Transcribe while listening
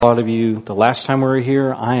A lot of you, the last time we were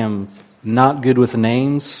here, I am not good with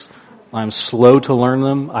names. I'm slow to learn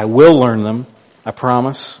them. I will learn them, I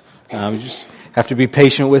promise. You just have to be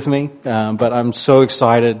patient with me. But I'm so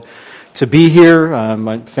excited to be here.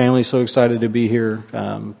 My family's so excited to be here,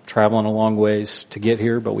 traveling a long ways to get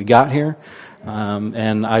here, but we got here.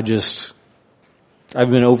 And I've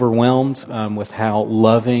been overwhelmed with how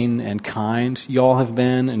loving and kind y'all have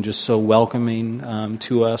been and just so welcoming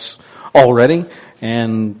to us already.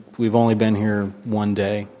 And we've only been here one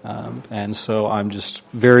day. And so I'm just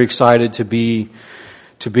very excited to be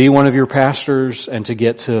one of your pastors and to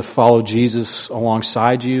get to follow Jesus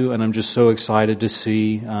alongside you. And I'm just so excited to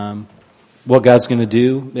see what God's going to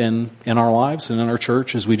do in our lives and in our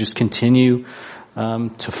church as we just continue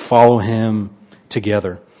to follow Him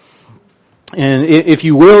together. And if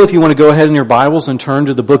you want to go ahead in your Bibles and turn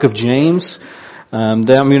to the book of James,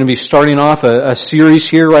 then I'm going to be starting off a series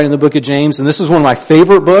here right in the book of James. And this is one of my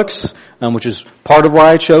favorite books, which is part of why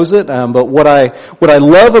I chose it. But what I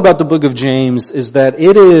love about the book of James is that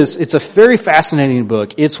it's a very fascinating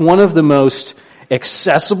book. It's one of the most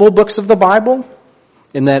accessible books of the Bible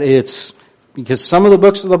in that because some of the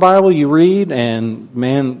books of the Bible you read and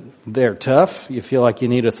man, they're tough. You feel like you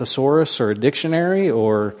need a thesaurus or a dictionary,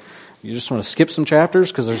 or you just want to skip some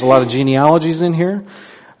chapters because there's a lot of genealogies in here.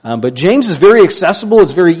 But James is very accessible.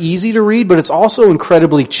 It's very easy to read, but it's also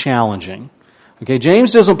incredibly challenging. Okay,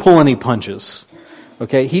 James doesn't pull any punches.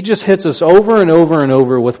 Okay, he just hits us over and over and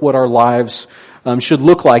over with what our lives should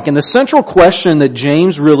look like. And the central question that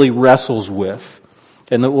James really wrestles with,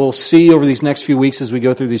 and that we'll see over these next few weeks as we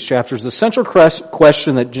go through these chapters, the central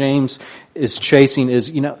question that James is chasing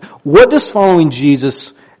is, what does following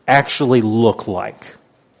Jesus actually look like?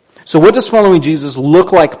 So what does following Jesus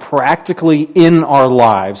look like practically in our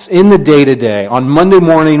lives, in the day-to-day? On Monday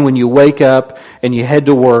morning when you wake up and you head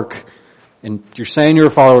to work and you're saying you're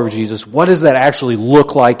a follower of Jesus, what does that actually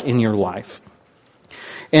look like in your life?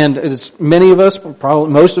 And it's many of us,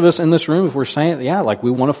 probably most of us in this room, if we're saying,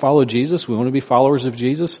 we want to follow Jesus, we want to be followers of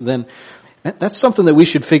Jesus, then that's something that we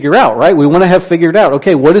should figure out, right? We want to have figured out,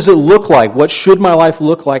 okay, what does it look like? What should my life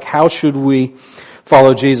look like? How should we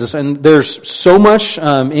follow Jesus? And there's so much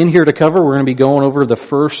in here to cover. We're going to be going over the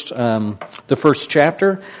first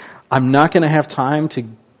chapter. I'm not going to have time to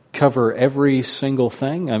cover every single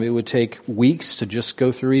thing. It would take weeks to just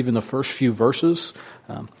go through even the first few verses.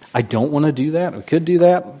 I don't want to do that. I could do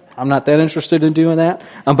that. I'm not that interested in doing that.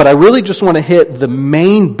 But I really just want to hit the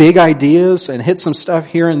main big ideas and hit some stuff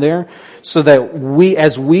here and there so that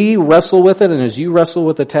as we wrestle with it and as you wrestle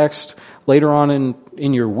with the text later on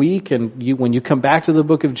in your week and when you come back to the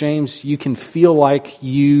book of James, you can feel like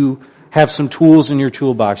you have some tools in your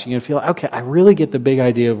toolbox. You can feel, okay, I really get the big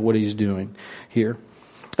idea of what he's doing here.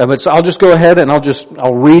 But so I'll just go ahead and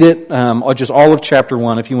I'll read it, just all of chapter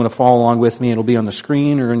 1 if you want to follow along with me. It'll be on the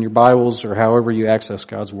screen or in your Bibles or however you access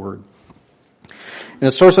God's Word. And the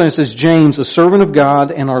source line says, James, a servant of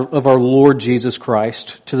God and of our Lord Jesus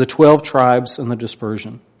Christ, to the 12 tribes in the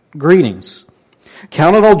dispersion. Greetings.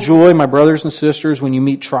 Count it all joy, my brothers and sisters, when you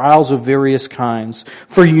meet trials of various kinds,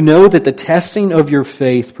 for you know that the testing of your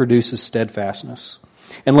faith produces steadfastness.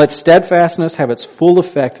 And let steadfastness have its full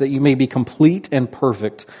effect, that you may be complete and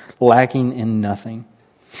perfect, lacking in nothing.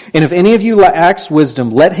 And if any of you lacks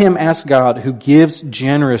wisdom, let him ask God, who gives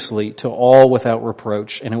generously to all without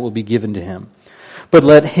reproach, and it will be given to him. But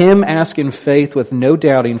let him ask in faith with no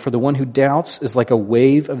doubting, for the one who doubts is like a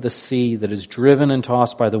wave of the sea that is driven and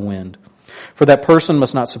tossed by the wind. For that person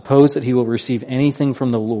must not suppose that he will receive anything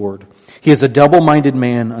from the Lord. He is a double-minded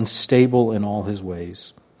man, unstable in all his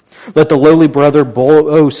ways. Let the lowly brother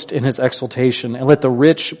boast in his exaltation, and let the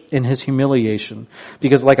rich in his humiliation,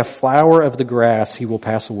 because like a flower of the grass he will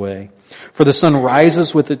pass away. For the sun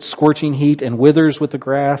rises with its scorching heat and withers with the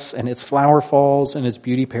grass, and its flower falls and its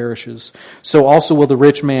beauty perishes. So also will the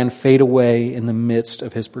rich man fade away in the midst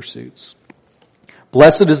of his pursuits.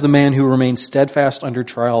 Blessed is the man who remains steadfast under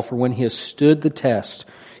trial, for when he has stood the test,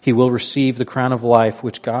 he will receive the crown of life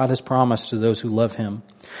which God has promised to those who love him.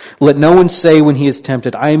 Let no one say when he is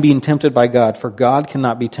tempted, I am being tempted by God, for God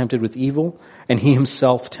cannot be tempted with evil, and he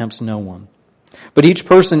himself tempts no one. But each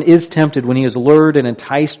person is tempted when he is lured and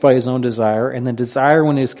enticed by his own desire, and the desire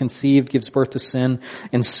when it is conceived gives birth to sin,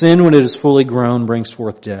 and sin when it is fully grown brings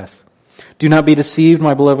forth death. Do not be deceived,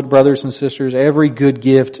 my beloved brothers and sisters. Every good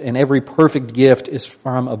gift and every perfect gift is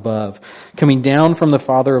from above, coming down from the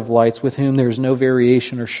Father of lights, with whom there is no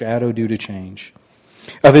variation or shadow due to change.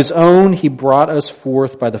 Of his own he brought us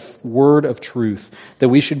forth by the word of truth, that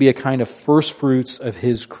we should be a kind of first fruits of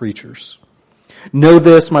his creatures. Know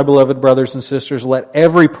this, my beloved brothers and sisters, let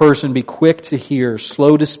every person be quick to hear,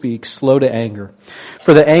 slow to speak, slow to anger.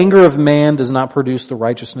 For the anger of man does not produce the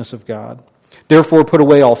righteousness of God. Therefore put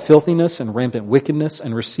away all filthiness and rampant wickedness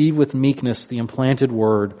and receive with meekness the implanted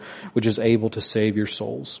word which is able to save your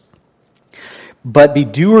souls. But be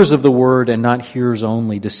doers of the word and not hearers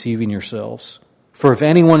only, deceiving yourselves. For if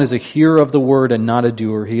anyone is a hearer of the word and not a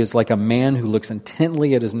doer, he is like a man who looks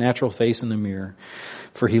intently at his natural face in the mirror.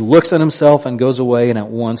 For he looks at himself and goes away and at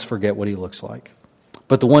once forget what he looks like.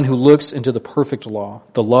 But the one who looks into the perfect law,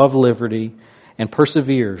 the law of liberty, and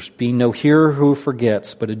perseveres, being no hearer who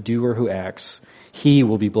forgets, but a doer who acts, he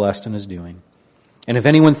will be blessed in his doing. And if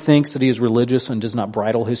anyone thinks that he is religious and does not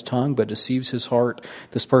bridle his tongue, but deceives his heart,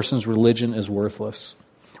 this person's religion is worthless.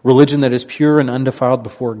 Religion that is pure and undefiled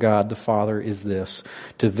before God the Father is this,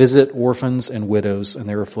 to visit orphans and widows in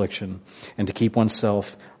their affliction, and to keep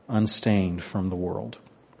oneself unstained from the world.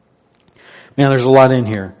 Man, there's a lot in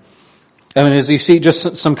here. I mean, as you see,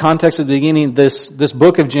 just some context at the beginning, this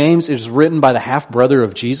book of James is written by the half-brother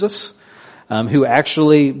of Jesus, who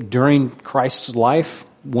actually, during Christ's life,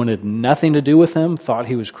 wanted nothing to do with him, thought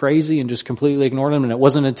he was crazy, and just completely ignored him. And it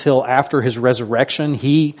wasn't until after his resurrection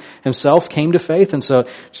he himself came to faith. And so,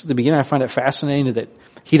 just at the beginning, I find it fascinating that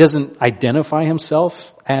he doesn't identify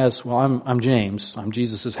himself as, well, I'm James. I'm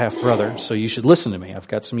Jesus' half-brother, so you should listen to me. I've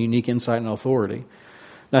got some unique insight and authority.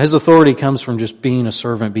 Now, his authority comes from just being a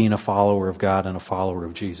servant, being a follower of God and a follower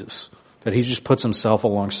of Jesus. That he just puts himself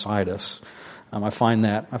alongside us. I find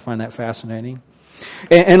that fascinating.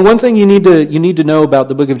 And one thing you need to know about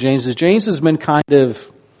the book of James is James has been kind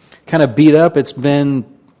of beat up. It's been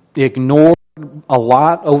ignored a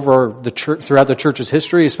lot over the church, throughout the church's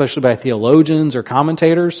history, especially by theologians or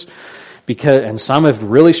commentators, and some have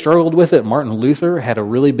really struggled with it. Martin Luther had a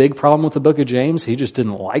really big problem with the book of James. He just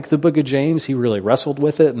didn't like the book of James. He really wrestled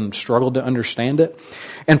with it and struggled to understand it.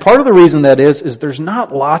 And part of the reason that is there's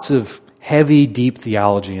not lots of heavy, deep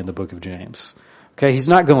theology in the book of James. Okay, he's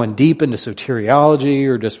not going deep into soteriology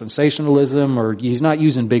or dispensationalism, or he's not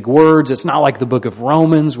using big words. It's not like the book of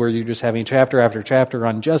Romans where you're just having chapter after chapter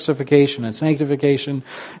on justification and sanctification.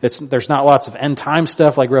 There's not lots of end time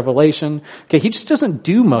stuff like Revelation. Okay, he just doesn't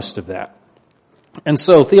do most of that. And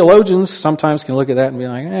so theologians sometimes can look at that and be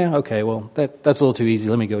like, okay, well, that's a little too easy.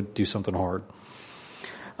 Let me go do something hard.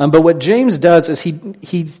 But what James does is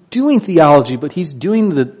he's doing theology, but he's doing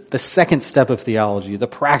the second step of theology, the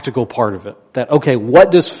practical part of it. That, okay, what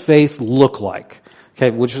does faith look like? Okay,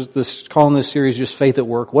 which is calling this series just Faith at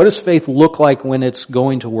Work. What does faith look like when it's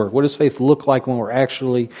going to work? What does faith look like when we're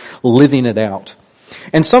actually living it out?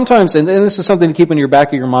 And sometimes, and this is something to keep in your back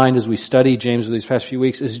of your mind as we study James over these past few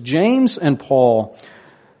weeks, is James and Paul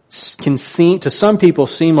can seem, to some people,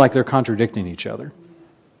 seem like they're contradicting each other.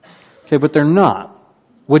 Okay, but they're not.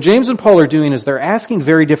 What James and Paul are doing is they're asking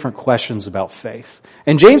very different questions about faith.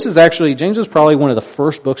 And James is probably one of the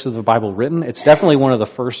first books of the Bible written. It's definitely one of the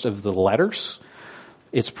first of the letters.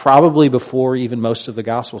 It's probably before even most of the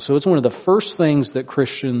Gospels. So it's one of the first things that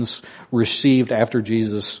Christians received after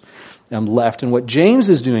Jesus left. And what James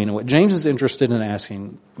is doing, and what James is interested in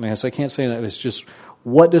asking, so I can't say that, it's just,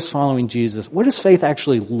 what does following Jesus, what does faith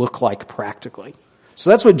actually look like practically? So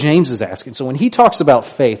that's what James is asking. So when he talks about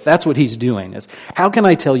faith, that's what he's doing, is how can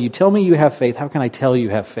I tell you? Tell me you have faith. How can I tell you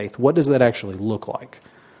have faith? What does that actually look like?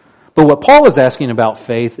 But what Paul is asking about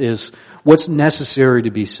faith is what's necessary to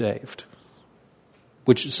be saved.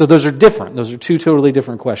 So those are different. Those are two totally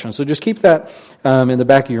different questions. So just keep that in the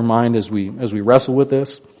back of your mind as we wrestle with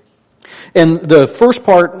this. And the first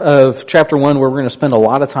part of chapter 1, where we're going to spend a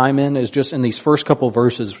lot of time in, is just in these first couple of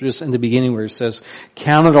verses, just in the beginning where it says,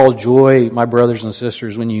 "Count it all joy, my brothers and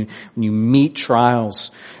sisters, when you meet trials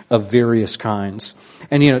of various kinds."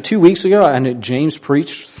 And 2 weeks ago, James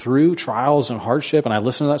preached through trials and hardship, and I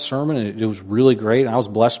listened to that sermon, and it was really great, and I was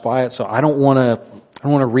blessed by it. So I don't want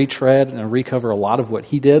to retread and recover a lot of what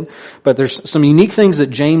he did, but there's some unique things that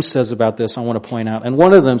James says about this I want to point out. And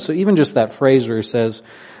one of them, so even just that phrase where he says,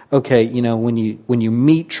 okay, when you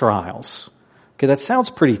meet trials, okay, that sounds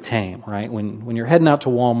pretty tame, right? When you're heading out to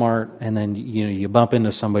Walmart and then, you bump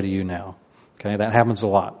into somebody you know. Okay, that happens a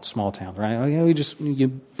lot, small towns, right? Okay, you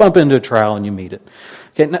bump into a trial and you meet it.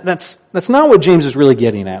 Okay, that's not what James is really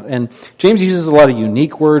getting at. And James uses a lot of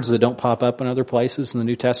unique words that don't pop up in other places in the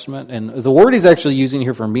New Testament. And the word he's actually using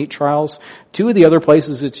here for meat trials, two of the other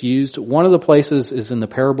places it's used, one of the places is in the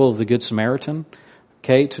parable of the Good Samaritan,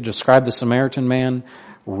 okay, to describe the Samaritan man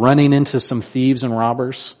running into some thieves and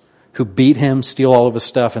robbers who beat him, steal all of his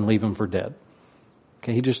stuff, and leave him for dead.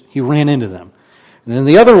 Okay, he ran into them. And then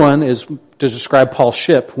the other one is to describe Paul's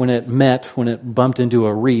ship when it bumped into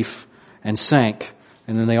a reef and sank.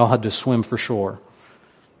 And then they all had to swim for shore.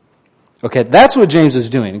 Okay, that's what James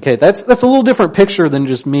is doing. Okay, that's a little different picture than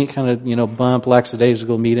just me kind of, bump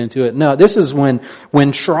lackadaisical meat into it. No, this is when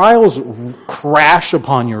trials crash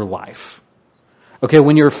upon your life. Okay,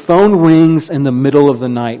 when your phone rings in the middle of the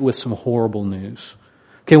night with some horrible news.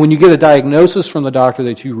 Okay, when you get a diagnosis from the doctor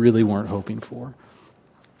that you really weren't hoping for.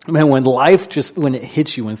 Man, when it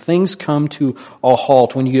hits you, when things come to a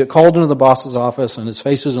halt, when you get called into the boss's office and his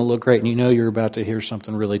face doesn't look great and you know you're about to hear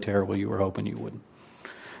something really terrible you were hoping you wouldn't.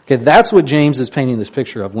 Okay, that's what James is painting this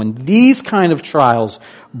picture of. When these kind of trials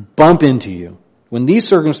bump into you, when these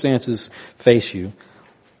circumstances face you,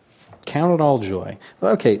 count it all joy.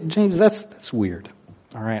 Okay, James, that's weird.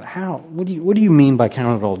 All right, what do you mean by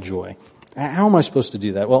count it all joy? How am I supposed to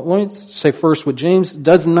do that? Well, let me say first, what James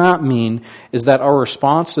does not mean is that our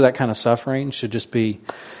response to that kind of suffering should just be,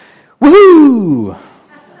 woohoo!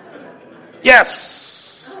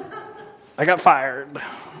 Yes! I got fired.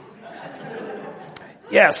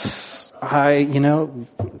 Yes,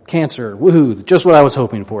 cancer, woohoo, just what I was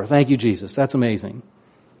hoping for. Thank you, Jesus. That's amazing.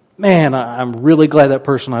 Man, I'm really glad that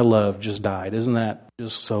person I love just died. Isn't that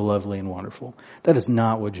just so lovely and wonderful? That is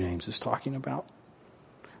not what James is talking about.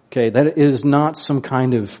 Okay, that is not some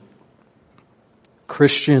kind of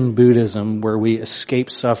Christian Buddhism where we escape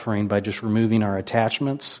suffering by just removing our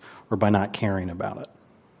attachments or by not caring about it.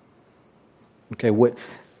 Okay,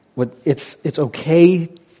 it's okay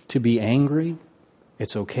to be angry.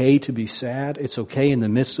 It's okay to be sad. It's okay in the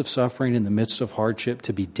midst of suffering, in the midst of hardship,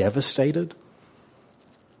 to be devastated.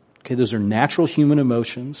 Okay, those are natural human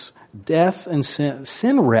emotions. Death and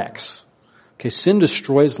sin wrecks. Okay, sin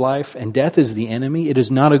destroys life, and death is the enemy. It is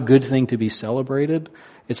not a good thing to be celebrated.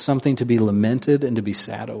 It's something to be lamented and to be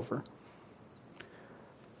sad over.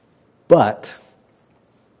 But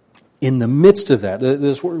in the midst of that,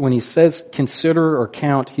 when he says consider or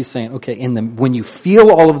count, he's saying, okay, when you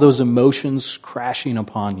feel all of those emotions crashing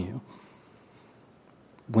upon you,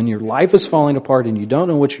 when your life is falling apart and you don't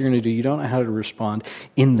know what you're going to do, you don't know how to respond,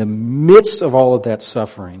 in the midst of all of that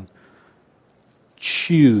suffering,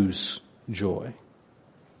 choose joy.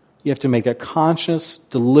 You have to make a conscious,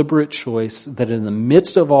 deliberate choice that in the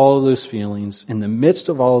midst of all of those feelings, in the midst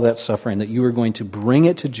of all of that suffering, that you are going to bring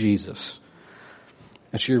it to Jesus.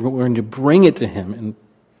 That you're going to bring it to Him, and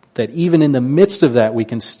that even in the midst of that, we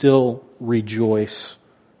can still rejoice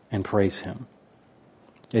and praise Him.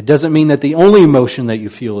 It doesn't mean that the only emotion that you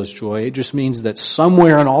feel is joy. It just means that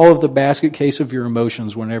somewhere in all of the basket case of your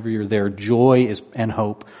emotions, whenever you're there, joy and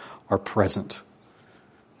hope are present.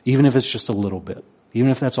 Even if it's just a little bit. Even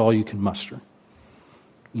if that's all you can muster.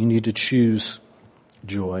 You need to choose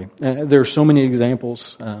joy. There are so many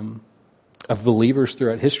examples of believers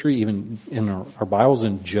throughout history, even in our Bibles,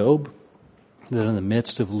 in Job, that in the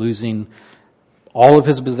midst of losing all of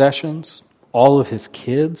his possessions, all of his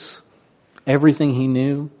kids, everything he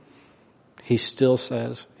knew, he still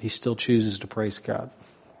chooses to praise God.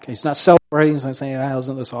 Okay, he's not celebrating, he's not saying,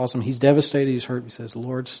 isn't this awesome? He's devastated, he's hurt, he says,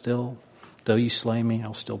 Lord, still, though you slay me,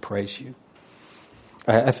 I'll still praise you.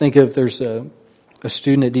 I think if there's a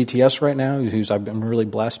student at DTS right now I've been really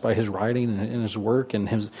blessed by his writing and his work, and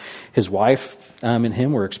his wife and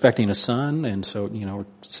him were expecting a son, and so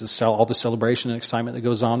all the celebration and excitement that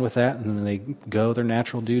goes on with that, and then they go their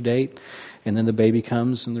natural due date, and then the baby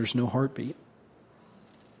comes and there's no heartbeat,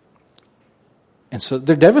 and so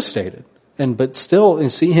they're devastated. But still,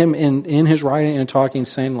 and see him in his writing and talking,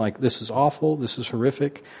 saying like, "This is awful, this is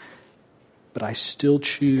horrific," but I still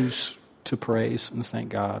choose to praise and thank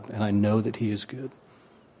God, and I know that He is good.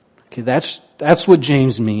 Okay, that's what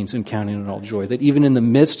James means in counting it all joy. That even in the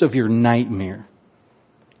midst of your nightmare,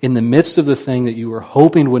 in the midst of the thing that you were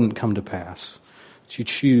hoping wouldn't come to pass, that you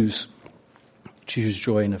choose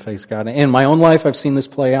joy in the face of God. And in my own life, I've seen this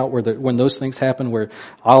play out when those things happen, where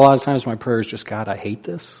a lot of times my prayer is just, God, I hate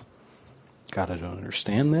this. God, I don't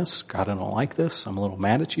understand this. God, I don't like this. I'm a little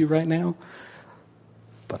mad at you right now.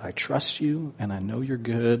 But I trust you, and I know you're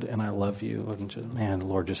good, and I love you. And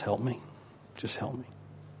Lord, just help me. Just help me.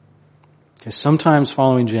 Okay, sometimes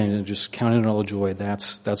following James and just counting it all joy,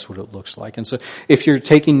 that's what it looks like. And so if you're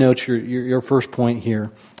taking notes, your first point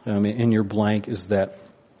here in your blank is that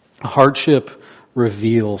hardship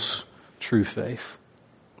reveals true faith.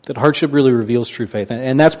 That hardship really reveals true faith.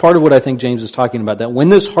 And that's part of what I think James is talking about. That when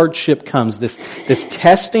this hardship comes, this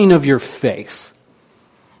testing of your faith,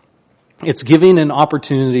 it's giving an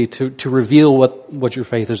opportunity to reveal what your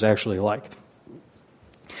faith is actually like.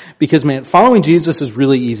 Because, man, following Jesus is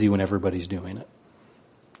really easy when everybody's doing it.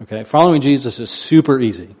 Okay? Following Jesus is super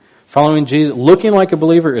easy. Following Jesus, looking like a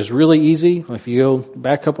believer is really easy. If you go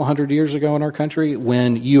back a couple hundred years ago in our country,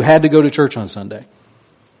 when you had to go to church on Sunday.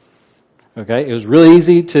 Okay, it was really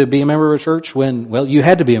easy to be a member of a church when, well, you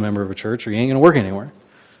had to be a member of a church or you ain't going to work anywhere.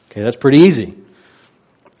 Okay, that's pretty easy.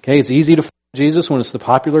 Okay, it's easy to follow Jesus when it's the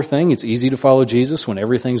popular thing. It's easy to follow Jesus when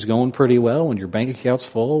everything's going pretty well, when your bank account's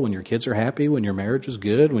full, when your kids are happy, when your marriage is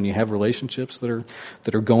good, when you have relationships that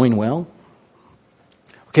are going well.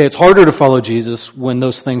 Okay, it's harder to follow Jesus when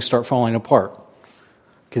those things start falling apart.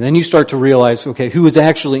 Okay, then you start to realize, okay, who is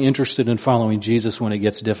actually interested in following Jesus when it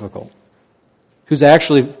gets difficult? Who's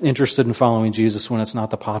actually interested in following Jesus when it's not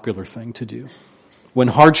the popular thing to do? When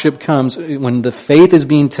hardship comes, when the faith is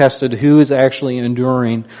being tested, who is actually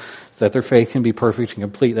enduring so that their faith can be perfect and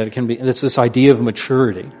complete? That it can be, it's this idea of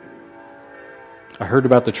maturity. I heard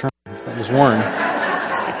about the term. That was Warren.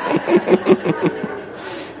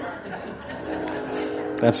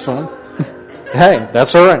 That's fun. Hey,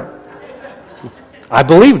 that's all right. I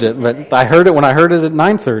believed it, but I heard it when I heard it at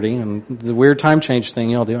 9:30, and the weird time change thing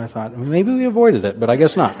y'all do, I thought, maybe we avoided it, but I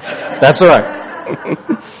guess not. That's all right.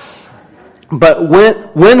 But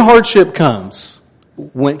when hardship comes,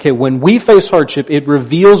 when we face hardship, it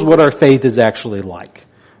reveals what our faith is actually like.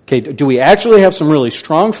 Okay, do we actually have some really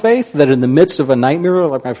strong faith that in the midst of a nightmare,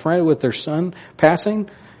 like my friend with their son passing,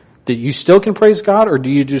 that you still can praise God, or do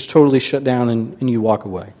you just totally shut down and you walk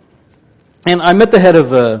away? And I met the head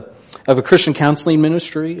of a Christian counseling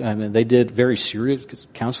ministry. I mean, they did very serious, because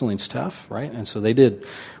counseling's tough, right? And so they did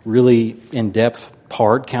really in-depth,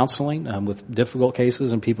 hard counseling with difficult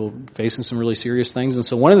cases and people facing some really serious things. And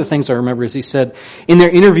so one of the things I remember is he said in their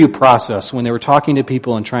interview process, when they were talking to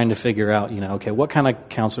people and trying to figure out, okay, what kind of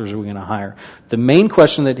counselors are we going to hire? The main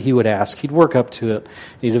question that he would ask, he'd work up to it,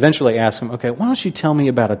 he'd eventually ask them, okay, why don't you tell me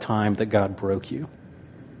about a time that God broke you?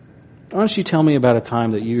 Why don't you tell me about a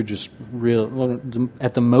time that you're just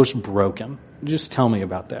at the most broken? Just tell me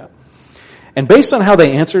about that. And based on how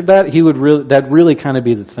they answered that, that'd really kind of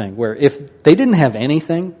be the thing, where if they didn't have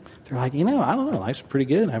anything, they're like, I don't know, life's pretty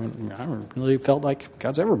good. I haven't really felt like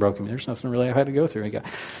God's ever broken me. There's nothing really I've had to go through. You go,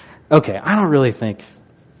 okay, I don't really think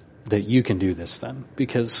that you can do this then,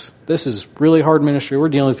 because this is really hard ministry. We're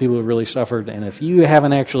dealing with people who have really suffered, and if you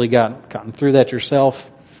haven't actually gotten through that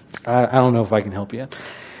yourself, I don't know if I can help you.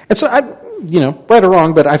 And so right or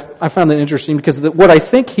wrong, but I found it interesting because what I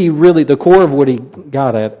think the core of what he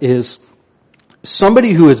got at is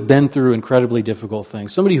somebody who has been through incredibly difficult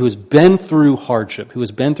things, somebody who has been through hardship, who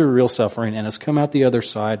has been through real suffering and has come out the other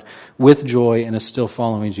side with joy and is still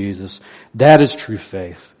following Jesus. That is true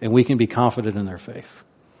faith, and we can be confident in their faith.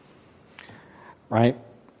 Right?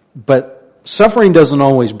 But suffering doesn't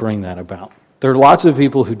always bring that about. There are lots of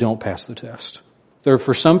people who don't pass the test. There are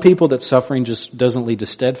for some people that suffering just doesn't lead to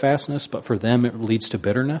steadfastness, but for them it leads to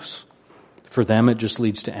bitterness. For them it just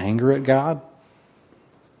leads to anger at God.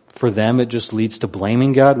 For them it just leads to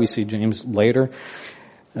blaming God. We see James later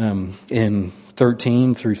in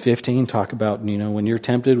 13 through 15 talk about, when you're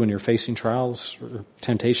tempted, when you're facing trials or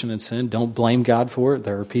temptation and sin, don't blame God for it.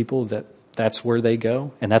 There are people that's where they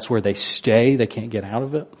go, and that's where they stay. They can't get out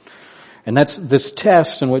of it. And that's this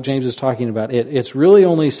test and what James is talking about. It's really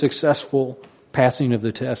only successful passing of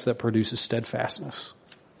the test that produces steadfastness.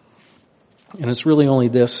 And it's really only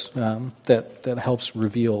this that helps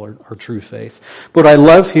reveal our true faith. But what I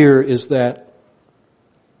love here is that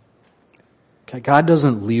God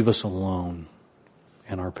doesn't leave us alone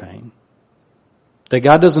in our pain. That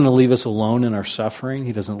God doesn't leave us alone in our suffering.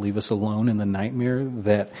 He doesn't leave us alone in the nightmare.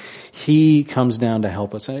 That He comes down to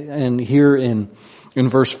help us. And here in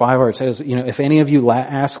verse 5 where it says, if any of you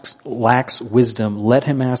lacks wisdom, let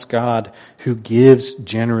him ask God who gives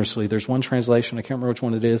generously. There's one translation, I can't remember which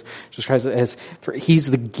one it is, describes it as, He's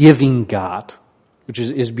the giving God, which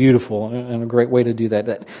is beautiful and a great way to do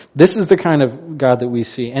that. This is the kind of God that we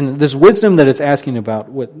see. And this wisdom that it's asking about,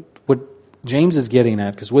 what James is getting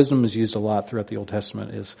at, because wisdom is used a lot throughout the Old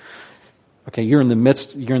Testament, is, okay, you're in the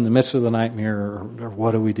midst of the nightmare, or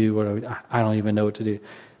what do we do? I don't even know what to do.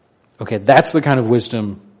 Okay, that's the kind of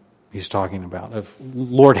wisdom he's talking about. Of,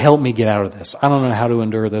 Lord, help me get out of this. I don't know how to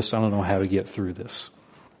endure this. I don't know how to get through this.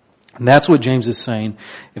 And that's what James is saying.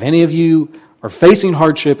 If any of you are facing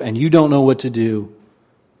hardship and you don't know what to do,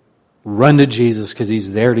 run to Jesus, because He's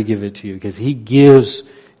there to give it to you, because He gives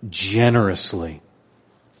generously.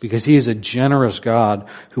 Because He is a generous God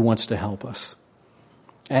who wants to help us.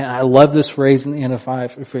 And I love this phrase in the end of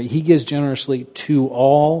 5. He gives generously to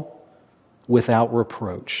all without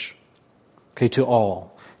reproach. Okay, to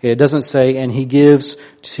all. It doesn't say, and He gives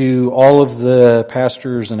to all of the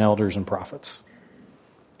pastors and elders and prophets.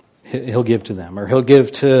 He'll give to them. Or He'll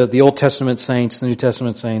give to the Old Testament saints, the New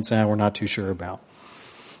Testament saints, we're not too sure about.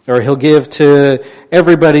 Or He'll give to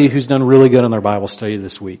everybody who's done really good on their Bible study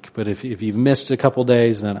this week. But if you've missed a couple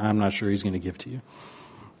days, then I'm not sure He's going to give to you.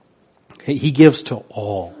 Okay, he gives to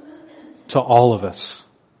all of us,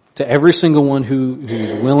 to every single one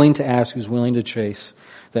who's willing to ask, who's willing to chase,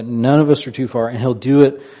 that none of us are too far, and he'll do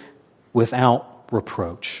it without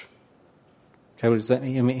reproach. Okay, what does that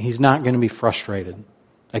mean? I mean, he's not going to be frustrated.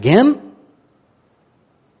 Again?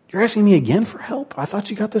 You're asking me again for help? I thought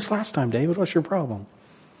you got this last time, David. What's your problem?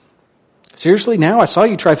 Seriously, now I saw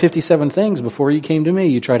you try 57 things before you came to me.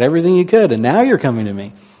 You tried everything you could, and now you're coming to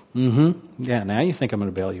me. Yeah, now you think I'm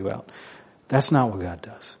going to bail you out. That's not what God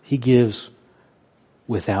does. He gives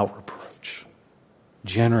without reproach.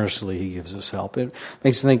 Generously, he gives us help. It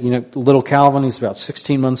makes you think, little Calvin, he's about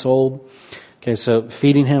 16 months old. Okay, so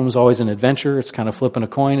feeding him is always an adventure. It's kind of flipping a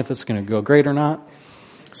coin if it's going to go great or not.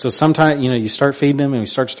 So sometimes, you start feeding him and he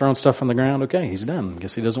starts throwing stuff on the ground. Okay, he's done.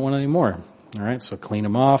 Guess he doesn't want any more. All right, so clean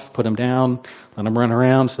him off, put him down, let him run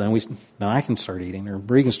around, so then I can start eating, or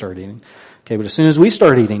Bree can start eating. Okay, but as soon as we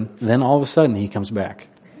start eating, then all of a sudden he comes back.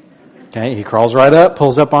 Okay, he crawls right up,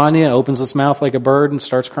 pulls up on you, opens his mouth like a bird and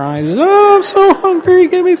starts crying. He says, "Oh, I'm so hungry,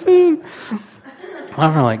 give me food."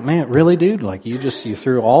 I'm like, man, really, dude? Like you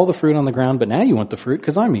threw all the fruit on the ground, but now you want the fruit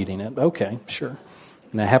because I'm eating it. Okay, sure.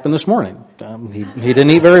 And that happened this morning. He didn't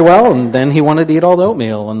eat very well, and then he wanted to eat all the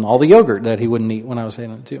oatmeal and all the yogurt that he wouldn't eat when I was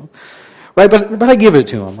handing it to him. Right, but I give it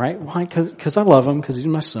to him, right? Why? Because I love him, because he's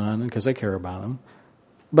my son, and because I care about him.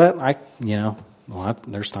 But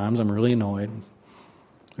there's times I'm really annoyed.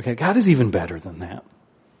 Okay, God is even better than that.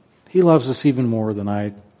 He loves us even more than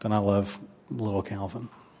I love little Calvin.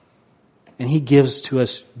 And he gives to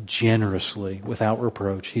us generously, without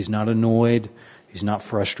reproach. He's not annoyed. He's not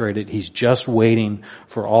frustrated. He's just waiting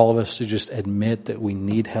for all of us to just admit that we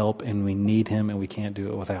need help and we need him and we can't do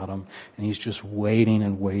it without him. And he's just waiting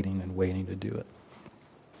and waiting and waiting to do it.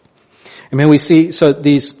 I mean, we see, so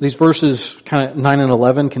these verses kind of 9 and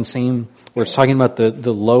 11 can seem, where it's talking about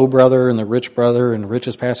the low brother and the rich brother, and the rich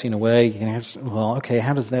is passing away. You can ask, well, okay,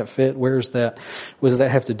 how does that fit? What does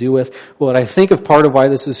that have to do with? Well, I think of part of why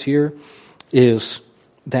this is here is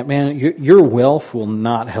that, man, your wealth will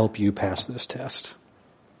not help you pass this test.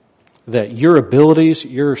 That your abilities,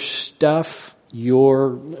 your stuff,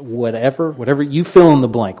 your whatever you fill in the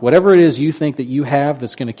blank, whatever it is you think that you have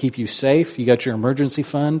that's going to keep you safe. You got your emergency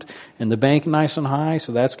fund in the bank nice and high,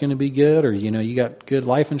 so that's going to be good. Or, you got good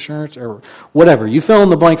life insurance or whatever. You fill in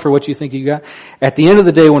the blank for what you think you got. At the end of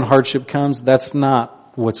the day, when hardship comes, that's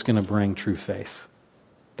not what's going to bring true faith.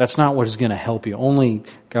 That's not what is going to help you. Only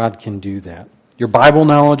God can do that. Your Bible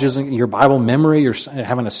knowledge isn't, your Bible memory, you're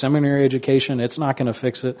having a seminary education, it's not going to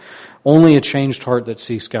fix it. Only a changed heart that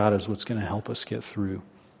seeks God is what's going to help us get through.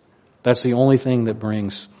 That's the only thing that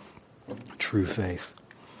brings true faith.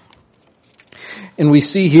 And we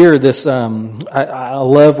see here this, I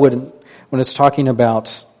love when it's talking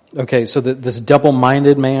about, okay, so this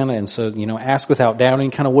double-minded man, and so, ask without doubting,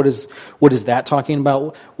 kind of what is that talking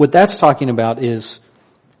about? What that's talking about is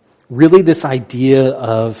really this idea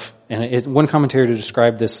of, and one commentator to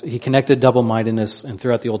describe this, he connected double-mindedness and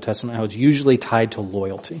throughout the Old Testament how it's usually tied to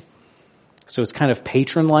loyalty. So it's kind of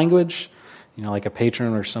patron language, like a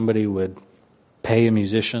patron or somebody would pay a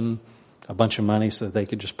musician a bunch of money so that they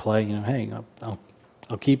could just play, hey,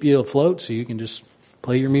 I'll keep you afloat so you can just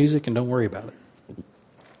play your music and don't worry about it.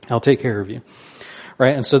 I'll take care of you.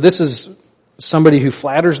 Right? And so this is somebody who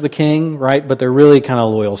flatters the king, right? But they're really kind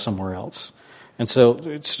of loyal somewhere else. And so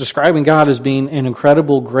it's describing God as being an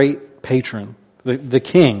incredible, great patron, the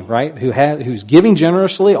king, right? Who's giving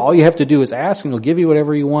generously. All you have to do is ask, and he'll give you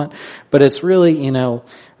whatever you want. But it's really,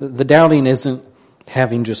 the doubting isn't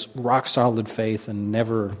having just rock solid faith and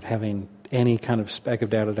never having any kind of speck of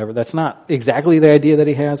doubt or whatever. That's not exactly the idea that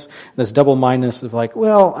he has. This double-mindedness of like,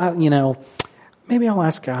 well, maybe I'll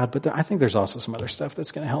ask God, but I think there's also some other stuff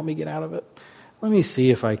that's going to help me get out of it. Let me see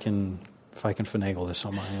if I can finagle this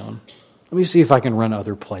on my own. Let me see if I can run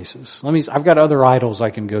other places. I've got other idols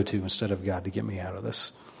I can go to instead of God to get me out of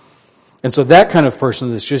this. And so that kind of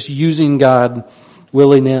person that's just using God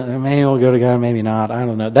willy-nilly, maybe I'll go to God, maybe not, I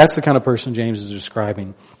don't know. That's the kind of person James is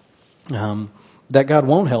describing. That God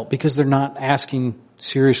won't help because they're not asking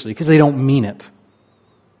seriously, because they don't mean it.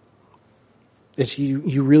 It's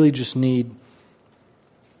you really just need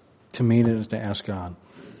to mean it, to ask God.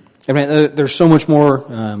 I mean, there's so much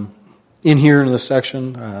more in here in this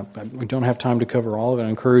section. We don't have time to cover all of it. I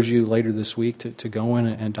encourage you later this week to go in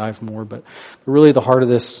and dive more. But really the heart of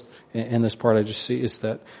this, in this part I just see, is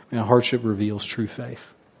that hardship reveals true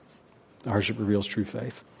faith. Hardship reveals true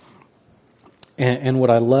faith. And what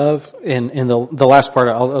I love, in the last part,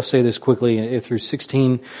 I'll say this quickly, through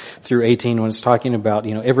 16 through 18, when it's talking about,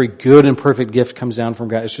 every good and perfect gift comes down from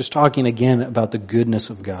God, it's just talking again about the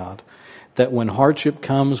goodness of God. that when hardship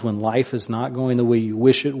comes, when life is not going the way you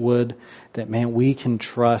wish it would, that, man, we can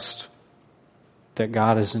trust that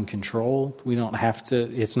God is in control. We don't have to,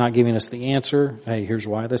 it's not giving us the answer. Hey, here's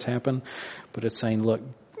why this happened. But it's saying, look,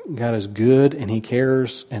 God is good and He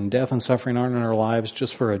cares, and death and suffering aren't in our lives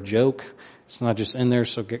just for a joke. It's not just in there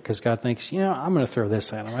because God thinks, I'm going to throw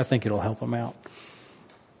this at him. I think it'll help him out.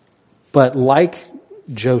 But like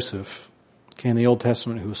Joseph, in the Old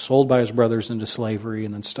Testament, who was sold by his brothers into slavery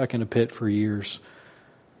and then stuck in a pit for years,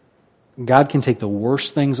 God can take the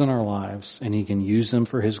worst things in our lives and He can use them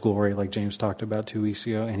for His glory, like James talked about 2 weeks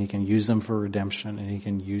ago, and He can use them for redemption, and He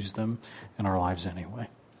can use them in our lives anyway.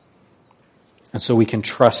 And so we can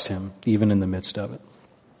trust Him even in the midst of it.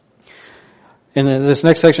 And then this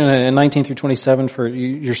next section, in 19 through 27, for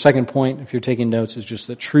your second point, if you're taking notes, is just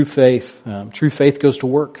that true faith goes to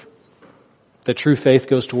work. That true faith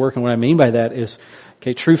goes to work. And what I mean by that is,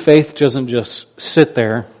 true faith doesn't just sit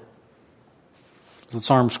there, with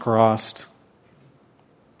its arms crossed,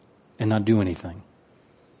 and not do anything,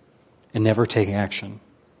 and never take action.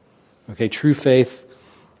 True faith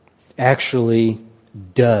actually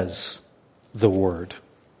does the word.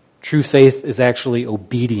 True faith is actually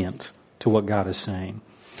obedient to what God is saying.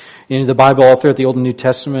 In the Bible, all throughout the Old and New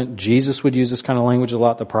Testament, Jesus would use this kind of language a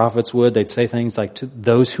lot. The prophets would. They'd say things like, to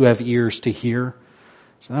those who have ears to hear.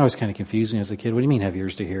 So that was kind of confusing as a kid. What do you mean have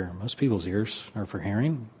ears to hear? Most people's ears are for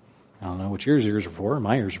hearing. I don't know what your ears are for.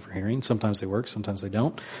 My ears are for hearing. Sometimes they work, sometimes they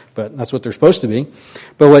don't. But that's what they're supposed to be.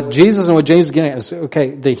 But what Jesus and what James is getting at is,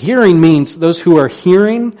 the hearing means those who are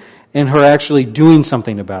hearing and who are actually doing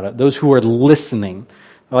something about it. Those who are listening.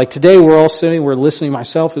 Like today, we're all sitting, we're listening.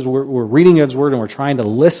 Myself, as we're reading God's Word and we're trying to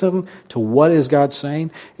listen to what is God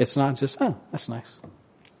saying. It's not just, that's nice.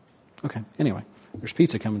 Okay, anyway, there's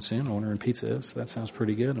pizza coming soon. I wonder when pizza is. That sounds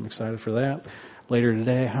pretty good. I'm excited for that. Later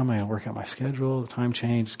today, how am I going to work out my schedule? The time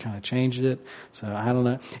change kind of changed it. So I don't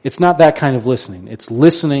know. It's not that kind of listening. It's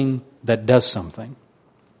listening that does something.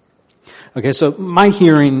 Okay, so my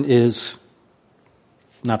hearing is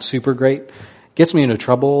not super great. Gets me into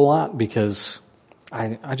trouble a lot because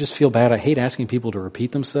I just feel bad. I hate asking people to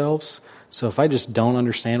repeat themselves. So if I just don't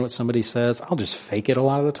understand what somebody says, I'll just fake it a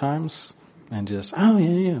lot of the times and just,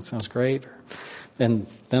 it sounds great. And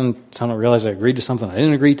then someone realize I agreed to something I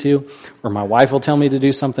didn't agree to, or my wife will tell me to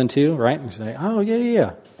do something too, right? And say, I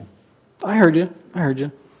heard you.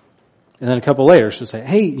 And then a couple later she'll say,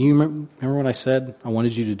 hey, you remember when I said I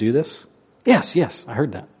wanted you to do this? Yes, I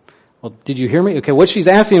heard that. Well, did you hear me? Okay, what she's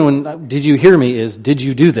asking when did you hear me is, did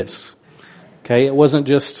you do this? Okay, it wasn't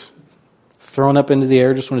just thrown up into the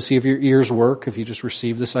air, just want to see if your ears work, if you just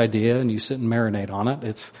receive this idea and you sit and marinate on it.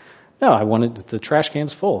 It's, no, I wanted the trash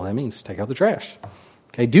can's full. That means take out the trash.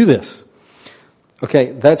 Okay, do this.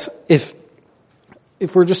 Okay, that's, if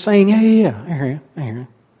we're just saying, I hear you.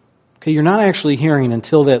 Okay, you're not actually hearing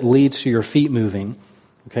until that leads to your feet moving.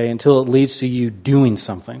 Okay, until it leads to you doing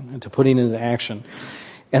something and to putting it into action.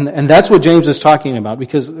 And that's what James is talking about,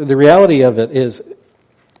 because the reality of it is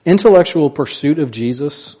intellectual pursuit of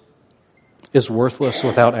Jesus is worthless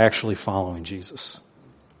without actually following Jesus.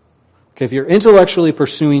 Okay, if you're intellectually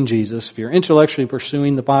pursuing Jesus, if you're intellectually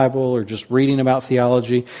pursuing the Bible or just reading about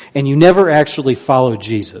theology, and you never actually follow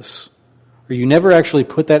Jesus, or you never actually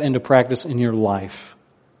put that into practice in your life,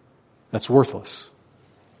 that's worthless.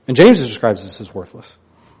 And James describes this as worthless.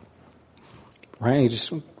 Right? He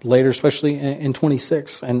just later, especially in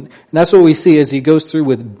 26. And that's what we see as he goes through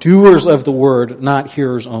with doers of the word, not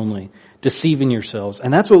hearers only, deceiving yourselves.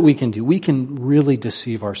 And that's what we can do. We can really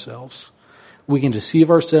deceive ourselves. We can deceive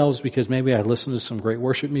ourselves because maybe I listened to some great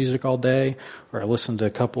worship music all day, or I listened to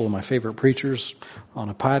a couple of my favorite preachers on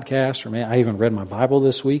a podcast, or maybe I even read my Bible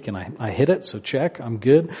this week and I hit it, so check, I'm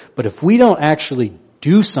good. But if we don't actually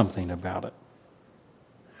do something about it,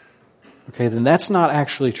 okay, then that's not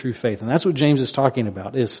actually true faith. And that's what James is talking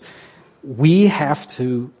about, is we have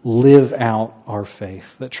to live out our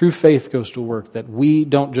faith. That true faith goes to work, that we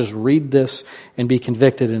don't just read this and be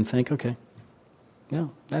convicted and think, okay, yeah,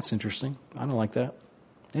 that's interesting. I don't like that.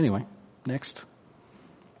 Anyway, next.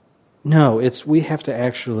 No, we have to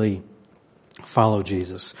actually follow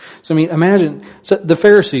Jesus. So imagine, the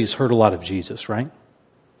Pharisees heard a lot of Jesus, right?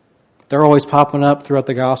 They're always popping up throughout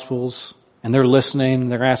the Gospels. And they're listening,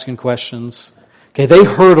 they're asking questions. Okay, they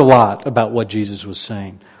heard a lot about what Jesus was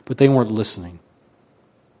saying, but they weren't listening.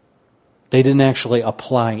 They didn't actually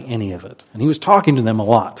apply any of it. And he was talking to them a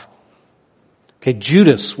lot. Okay,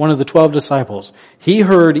 Judas, one of the 12 disciples, he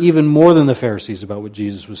heard even more than the Pharisees about what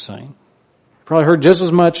Jesus was saying. He probably heard just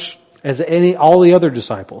as much as all the other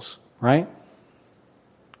disciples, right?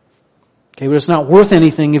 Okay, but it's not worth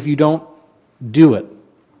anything if you don't do it.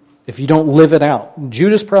 if you don't live it out.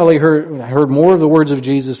 Judas probably heard more of the words of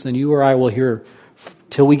Jesus than you or I will hear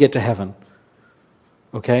till we get to heaven.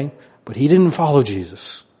 Okay? But he didn't follow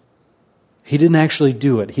Jesus. He didn't actually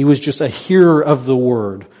do it. He was just a hearer of the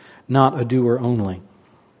word, not a doer only.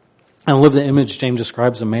 I love the image James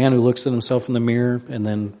describes, a man who looks at himself in the mirror and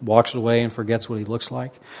then walks away and forgets what he looks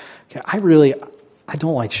like. Okay, I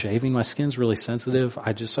don't like shaving. My skin's really sensitive.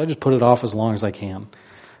 I just put it off as long as I can.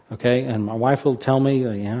 Okay, and my wife will tell me,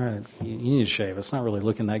 yeah, you need to shave. It's not really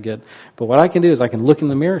looking that good. But what I can do is I can look in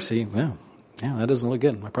the mirror, see, yeah, that doesn't look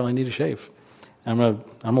good. I probably need to shave. I'm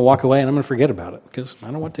gonna walk away and I'm gonna forget about it because I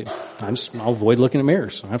don't want to. I'll avoid looking at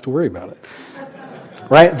mirrors. So I don't have to worry about it.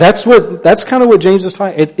 Right? That's kind of what James is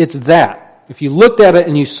talking. It's that. If you looked at it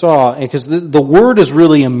and you saw, because the Word is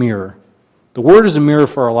really a mirror. The Word is a mirror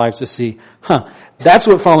for our lives to see, that's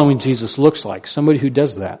what following Jesus looks like. Somebody who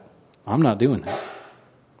does that. I'm not doing that.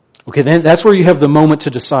 Okay, then that's where you have the moment to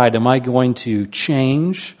decide, am I going to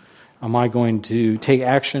change? Am I going to take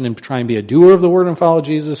action and try and be a doer of the Word and follow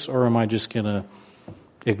Jesus? Or am I just going to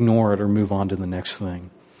ignore it or move on to the next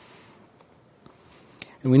thing?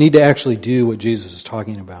 And we need to actually do what Jesus is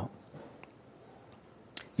talking about.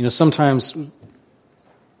 You know, sometimes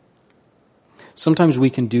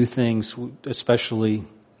we can do things, especially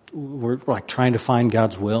we're like trying to find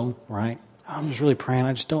God's will, right? I'm just really praying.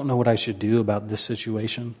 I just don't know what I should do about this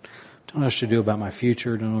situation. Don't know what I should do about my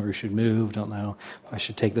future. Don't know where I should move. Don't know if I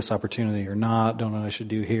should take this opportunity or not. Don't know what I should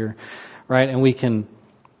do here, right? And we can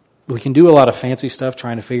do a lot of fancy stuff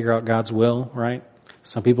trying to figure out God's will, right?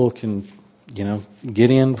 Some people can,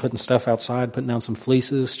 get in, putting stuff outside, putting down some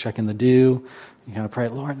fleeces, checking the dew. You kind of pray,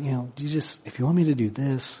 Lord, if you want me to do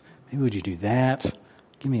this, maybe would you do that?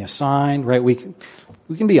 Give me a sign, right? We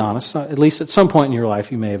can be honest. At least at some point in your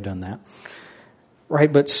life, you may have done that,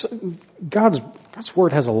 right? But God's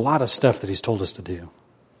Word has a lot of stuff that He's told us to do.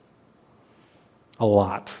 A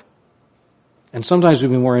lot. And sometimes we'd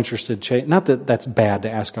be more interested, not that that's bad to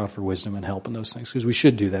ask God for wisdom and help in those things, because we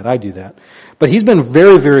should do that. I do that. But He's been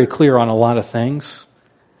very, very clear on a lot of things.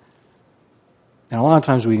 And a lot of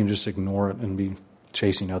times we can just ignore it and be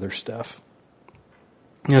chasing other stuff.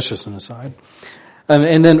 That's just an aside.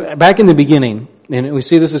 And then back in the beginning, and we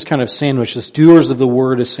see this is kind of sandwiched. This doers of the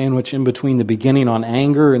word is sandwiched in between the beginning on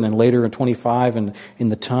anger and then later in 25 and in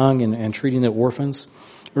the tongue and treating the orphans.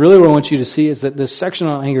 Really what I want you to see is that this section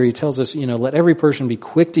on anger, he tells us, let every person be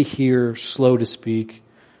quick to hear, slow to speak,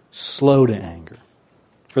 slow to anger.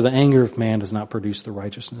 For the anger of man does not produce the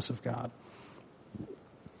righteousness of God.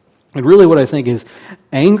 And really what I think is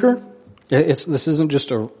anger, this isn't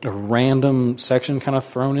just a random section kind of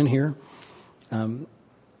thrown in here.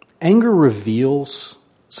 Anger reveals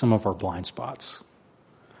some of our blind spots.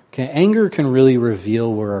 Okay, anger can really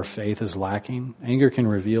reveal where our faith is lacking. Anger can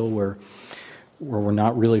reveal where we're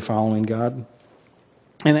not really following God.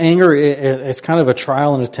 And anger, it's kind of a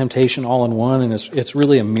trial and a temptation all in one, and it's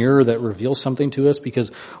really a mirror that reveals something to us, because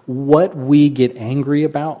what we get angry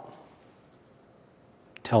about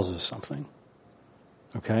tells us something.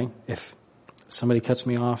 Okay? If somebody cuts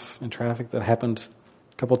me off in traffic, that happened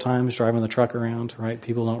a couple times, driving the truck around, right?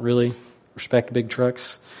 People don't really respect big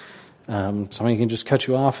trucks. Somebody can just cut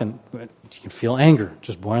you off and you can feel anger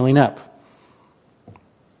just boiling up.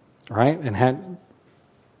 Right?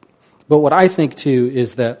 But what I think too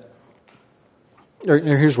is that, or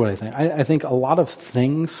here's what I think. I think a lot of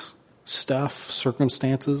things, stuff,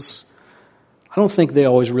 circumstances, I don't think they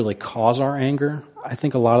always really cause our anger. I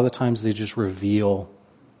think a lot of the times they just reveal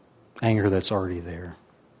anger that's already there.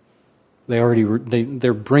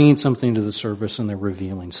 They're bringing something to the surface and they're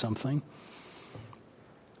revealing something.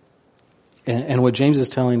 And what James is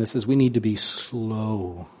telling us is we need to be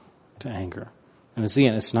slow to anger. And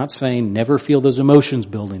it's not saying never feel those emotions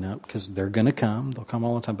building up, because they're going to come. They'll come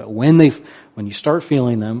all the time. But when you start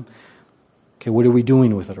feeling them, okay, what are we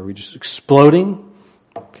doing with it? Are we just exploding?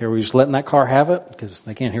 Okay, are we just letting that car have it? Because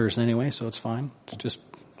they can't hear us anyway, so it's fine. It's just,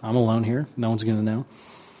 I'm alone here. No one's going to know.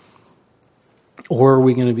 Or are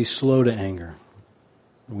we going to be slow to anger?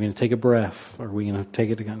 Are we going to take a breath? Or are we going to take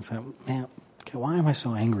it again and say, man, okay, why am I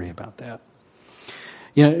so angry about that?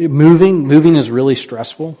 Moving is really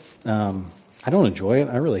stressful. I don't enjoy it.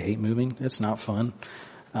 I really hate moving. It's not fun.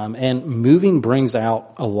 And moving brings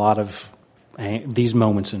out a lot of these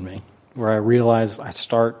moments in me where I realize I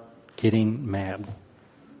start getting mad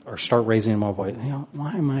or start raising my voice.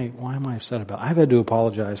 Why am I upset about it? I've had to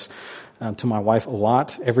apologize to my wife a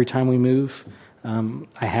lot every time we move.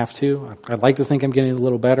 I have to. I'd like to think I'm getting a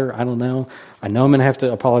little better. I don't know. I know I'm going to have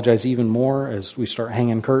to apologize even more as we start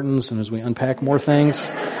hanging curtains and as we unpack more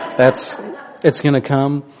things. It's going to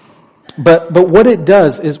come. But what it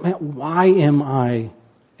does is, man, why am I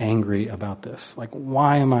angry about this? Like,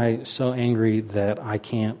 why am I so angry that I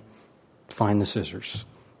can't find the scissors?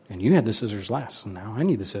 And you had the scissors last, and now I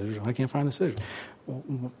need the scissors, and I can't find the scissors.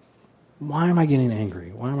 Why am I getting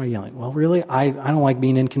angry? Why am I yelling? Well, really, I don't like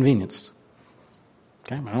being inconvenienced.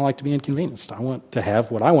 Okay, I don't like to be inconvenienced. I want to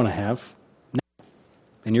have what I want to have now,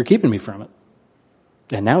 and you're keeping me from it.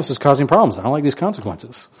 And now this is causing problems. I don't like these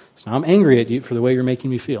consequences. So now I'm angry at you for the way you're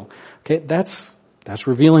making me feel. Okay, that's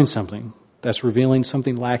revealing something. That's revealing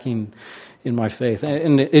something lacking in my faith.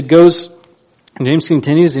 And it goes, James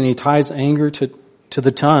continues, and he ties anger to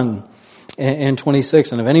the tongue. And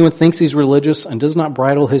 26, and if anyone thinks he's religious and does not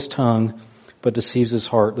bridle his tongue, but deceives his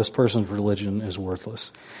heart, this person's religion is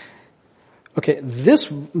worthless. Okay, this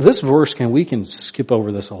verse, we can skip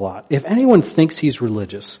over this a lot. If anyone thinks he's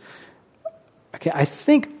religious, okay, I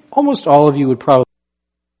think almost all of you would probably,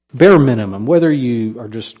 bare minimum, whether you are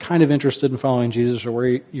just kind of interested in following Jesus or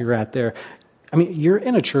where you're at there, I mean, you're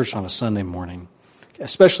in a church on a Sunday morning.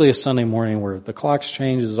 Especially a Sunday morning where the clocks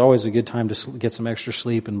change is always a good time to get some extra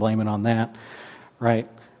sleep and blame it on that, right?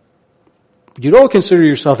 You'd all consider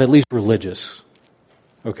yourself at least religious,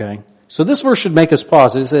 okay? So this verse should make us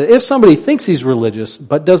pause. It says, if somebody thinks he's religious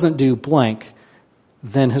but doesn't do blank,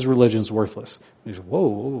 then his religion's worthless. You say,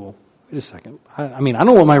 whoa, wait a second. I mean, I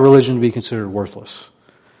don't want my religion to be considered worthless.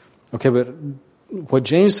 Okay, but what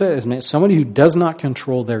James said is, man, somebody who does not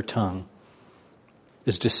control their tongue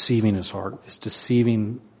is deceiving his heart, is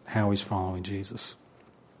deceiving how he's following Jesus.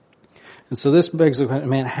 And so this begs the question,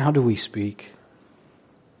 man, how do we speak?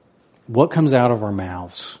 What comes out of our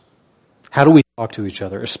mouths? How do we talk to each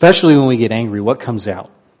other? Especially when we get angry, what comes out?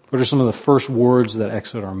 What are some of the first words that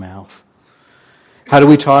exit our mouth? How do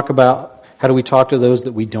we talk to those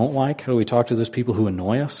that we don't like? How do we talk to those people who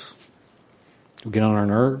annoy us? Who get on our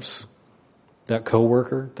nerves? That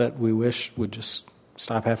coworker that we wish would just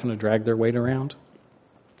stop having to drag their weight around?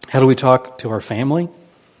 How do we talk to our family?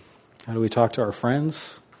 How do we talk to our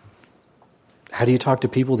friends? How do you talk to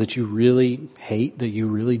people that you really hate, that you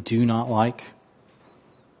really do not like?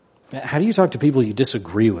 How do you talk to people you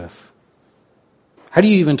disagree with? How do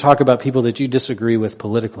you even talk about people that you disagree with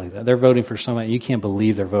politically? That they're voting for somebody, you can't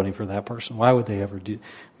believe they're voting for that person. Why would they ever do?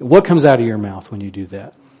 What comes out of your mouth when you do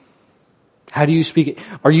that? How do you speak?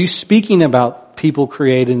 Are you speaking about people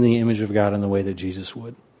created in the image of God in the way that Jesus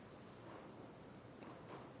would?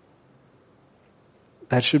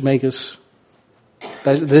 That should make us,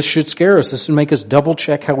 this should scare us. This should make us double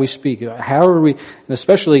check how we speak. How are we, and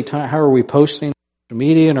especially how are we posting social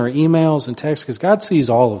media and our emails and texts? Because God sees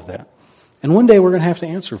all of that. And one day we're going to have to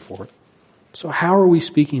answer for it. So how are we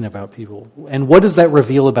speaking about people? And what does that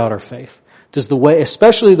reveal about our faith? Does the way,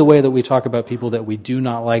 especially the way that we talk about people that we do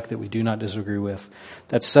not like, that we do not disagree with,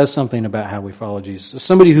 that says something about how we follow Jesus? Does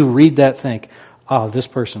somebody who read that think, oh, this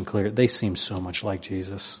person they seem so much like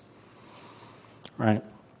Jesus? Right?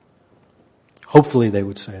 Hopefully they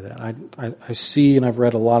would say that. I see and I've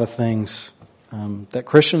read a lot of things that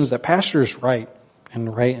Christians, that pastors write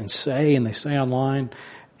and say, and they say online,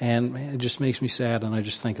 and man, it just makes me sad, and I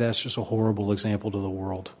just think that's just a horrible example to the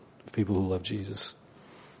world of people who love Jesus.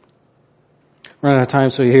 We're out of time,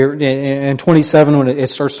 so here in 27, when it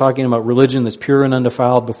starts talking about religion that's pure and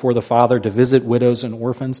undefiled before the Father, to visit widows and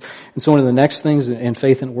orphans. And so one of the next things in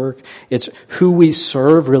faith and work, it's who we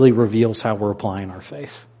serve really reveals how we're applying our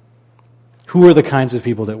faith. Who are the kinds of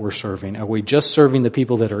people that we're serving? Are we just serving the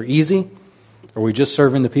people that are easy? Are we just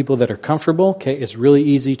serving the people that are comfortable? Okay, it's really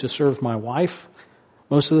easy to serve my wife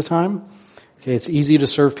most of the time. Okay, it's easy to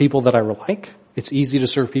serve people that I like. It's easy to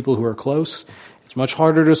serve people who are close. It's much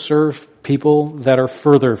harder to serve people that are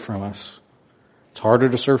further from us. It's harder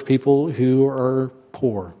to serve people who are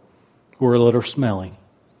poor, who are a little smelly,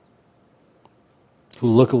 who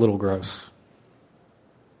look a little gross,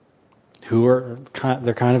 they're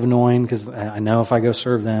kind of annoying because I know if I go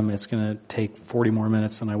serve them, it's going to take 40 more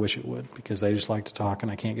minutes than I wish it would because they just like to talk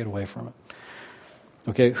and I can't get away from it.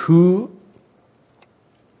 Okay,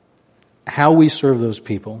 how we serve those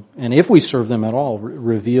people, and if we serve them at all,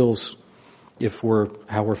 reveals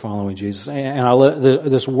how we're following Jesus. And I love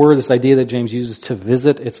this idea that James uses, to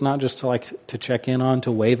visit. It's not just to check in on,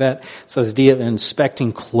 to wave at. It's this idea of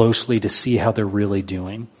inspecting closely to see how they're really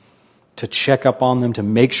doing, to check up on them, to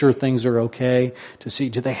make sure things are okay, to see,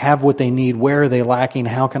 do they have what they need? Where are they lacking?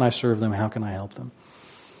 How can I serve them? How can I help them?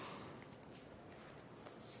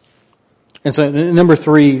 And so number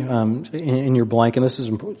 3, in your blank, and this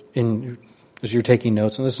is as you're taking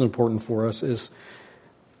notes, and this is important for us, is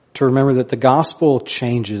to remember that the gospel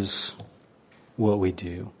changes what we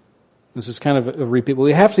do. This is kind of a repeat, but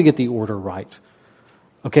we have to get the order right.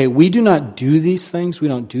 Okay, we do not do these things. We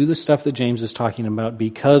don't do the stuff that James is talking about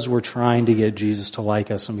because we're trying to get Jesus to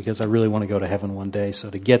like us and because I really want to go to heaven one day. So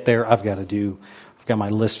to get there, I've got my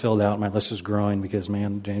list filled out. My list is growing because,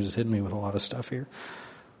 man, James is hitting me with a lot of stuff here.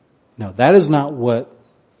 No, that is not what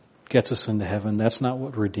gets us into heaven. That's not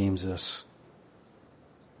what redeems us.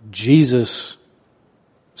 Jesus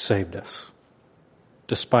saved us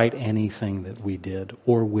despite anything that we did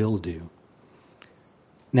or will do.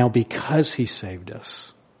 Now, because he saved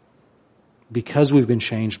us, because we've been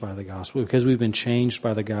changed by the gospel, because we've been changed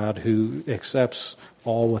by the God who accepts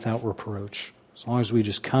all without reproach, as long as we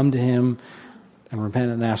just come to him and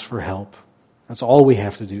repent and ask for help, that's all we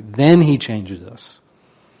have to do. Then he changes us.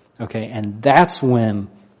 Okay, and that's when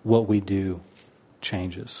what we do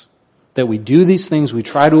changes. That we do these things, we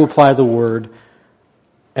try to apply the word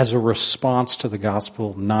as a response to the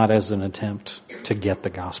gospel, not as an attempt to get the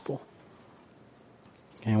gospel.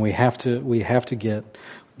 And we have to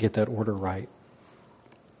get that order right.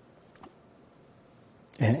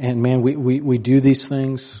 And man, we do these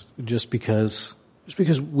things just because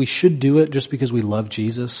we should do it, just because we love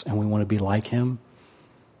Jesus and we want to be like him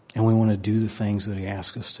and we want to do the things that he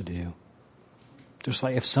asks us to do. Just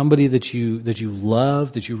like if somebody that you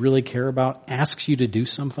love, that you really care about, asks you to do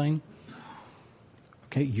something,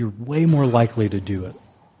 okay, you're way more likely to do it,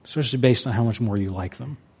 especially based on how much more you like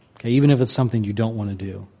them. Okay, even if it's something you don't want to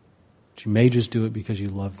do. But you may just do it because you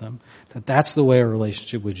love them. That's the way our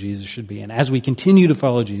relationship with Jesus should be. And as we continue to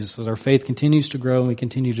follow Jesus, as our faith continues to grow and we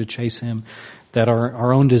continue to chase him, that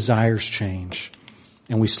our own desires change.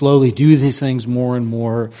 And we slowly do these things more and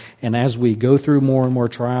more. And as we go through more and more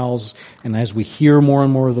trials, and as we hear more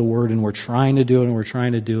and more of the word, and we're trying to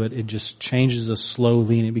do it, it just changes us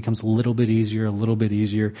slowly, and it becomes a little bit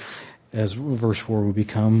easier. As verse 4, we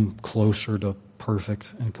become closer to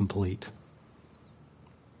perfect and complete.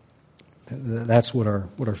 That's what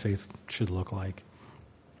our faith should look like.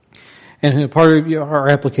 And part of our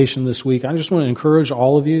application this week, I just want to encourage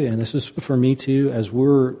all of you, and this is for me too, as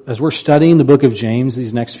we're studying the book of James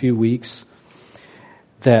these next few weeks,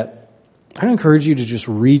 that I encourage you to just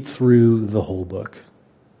read through the whole book.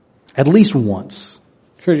 At least once.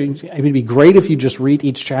 It would be great if you just read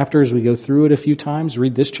each chapter as we go through it a few times,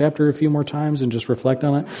 read this chapter a few more times and just reflect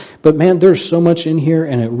on it. But man, there's so much in here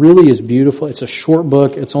and it really is beautiful. It's a short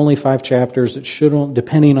book. It's only 5 chapters. It shouldn't,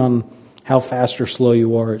 depending on how fast or slow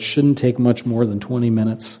you are, it shouldn't take much more than 20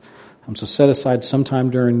 minutes. So set aside some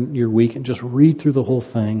time during your week and just read through the whole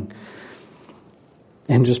thing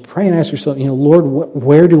and just pray and ask yourself, Lord,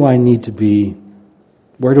 where do I need to be?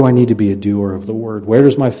 Where do I need to be a doer of the word? Where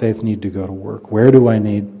does my faith need to go to work? Where do I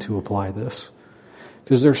need to apply this?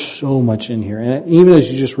 Because there's so much in here. And even as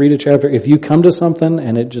you just read a chapter, if you come to something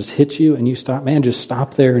and it just hits you and you stop, man, just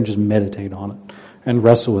stop there and just meditate on it and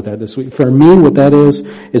wrestle with that this week. For me, what that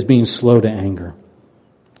is being slow to anger.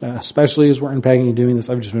 Especially as we're unpacking and doing this,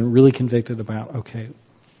 I've just been really convicted about, okay,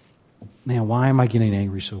 man, why am I getting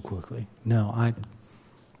angry so quickly? No,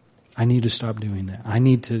 I need to stop doing that. I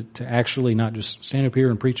need to actually not just stand up here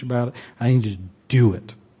and preach about it. I need to do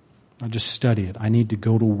it. Not just study it. I need to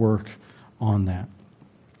go to work on that.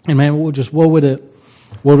 And man, what would it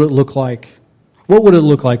look like? What would it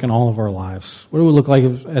look like in all of our lives? What would it look like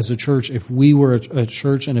as a church if we were a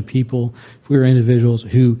church and a people, if we were individuals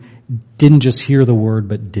who didn't just hear the word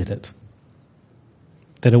but did it?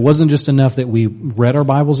 That it wasn't just enough that we read our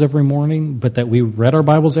Bibles every morning, but that we read our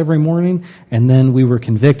Bibles every morning and then we were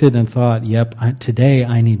convicted and thought, today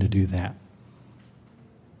I need to do that.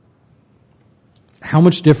 How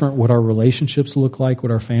much different would our relationships look like,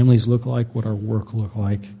 would our families look like, would our work look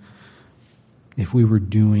like if we were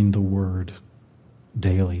doing the Word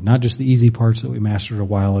daily? Not just the easy parts that we mastered a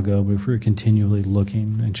while ago, but if we were continually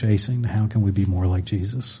looking and chasing, how can we be more like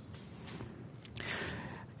Jesus?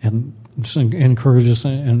 And just encourage us,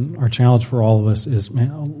 and our challenge for all of us is,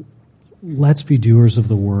 man, let's be doers of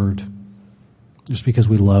the word just because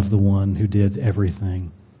we love the one who did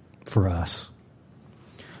everything for us.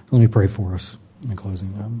 Let me pray for us in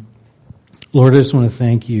closing. Lord, I just want to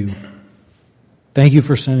thank you. Thank you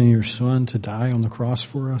for sending your son to die on the cross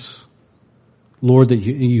for us. Lord, that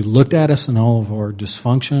you looked at us in all of our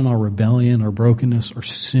dysfunction, our rebellion, our brokenness, our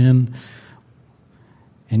sin,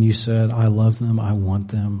 and you said, I love them, I want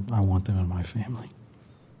them in my family.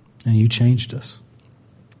 And you changed us.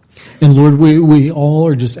 And Lord, we all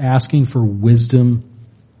are just asking for wisdom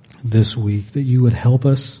this week, that you would help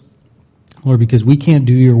us, Lord, because we can't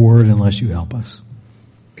do your word unless you help us.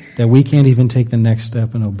 That we can't even take the next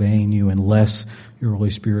step in obeying you unless your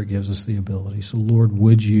Holy Spirit gives us the ability. So Lord,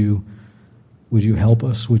 would you help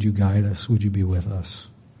us? Would you guide us? Would you be with us?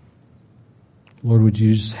 Lord, would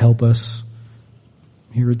you just help us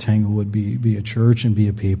here at Tanglewood be a church and be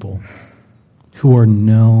a people who are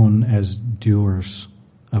known as doers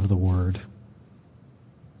of the word,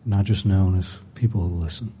 not just known as people who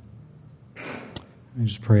listen. I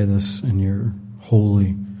just pray this in your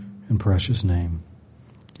holy and precious name.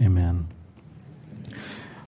 Amen.